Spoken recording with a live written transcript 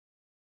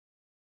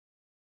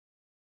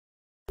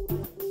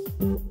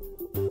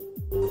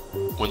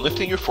When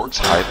lifting your forks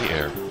high in the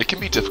air, it can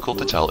be difficult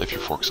to tell if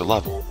your forks are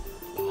level.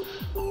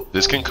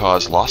 This can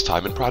cause lost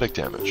time and product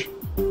damage.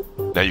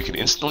 Now you can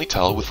instantly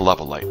tell with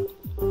Level-Lite,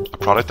 a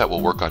product that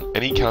will work on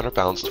any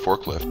counterbalanced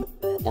forklift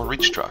or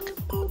reach truck.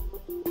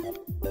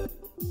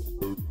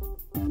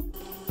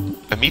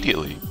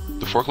 Immediately,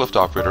 the forklift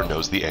operator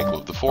knows the angle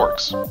of the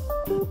forks.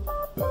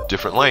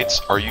 Different lights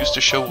are used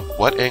to show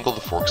what angle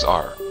the forks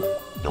are.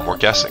 No more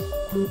guessing.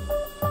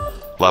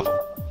 Level.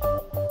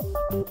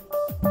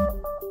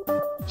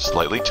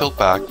 Slightly tilt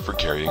back for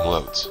carrying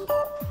loads.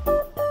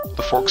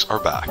 The forks are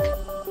back.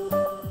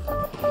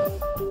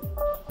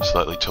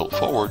 Slightly tilt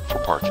forward for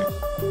parking.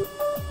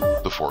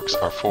 The forks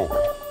are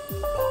forward.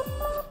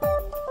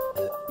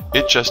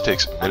 It just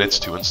takes minutes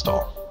to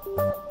install.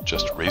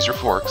 Just raise your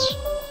forks,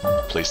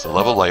 place the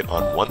Level-Lite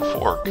on one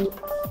fork,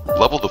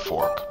 level the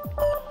fork,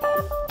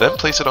 then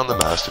place it on the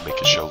mast to make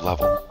it show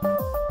level.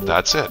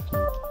 That's it.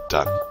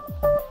 Done.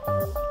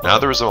 Now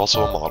there is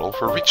also a model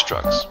for reach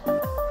trucks.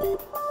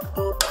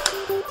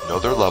 Know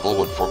their level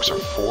when forks are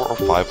 4 or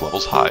 5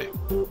 levels high.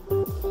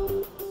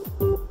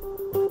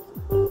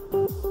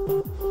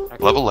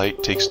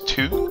 Level-Lite takes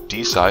 2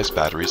 D-sized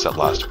batteries that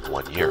last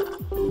 1 year.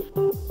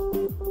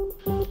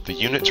 The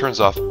unit turns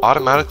off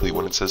automatically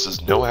when it says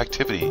there's no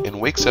activity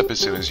and wakes up as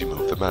soon as you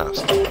move the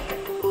mast.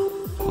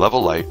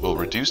 Level-Lite will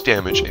reduce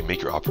damage and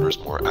make your operators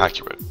more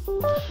accurate.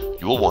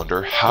 You will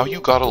wonder how you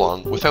got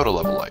along without a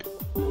Level-Lite.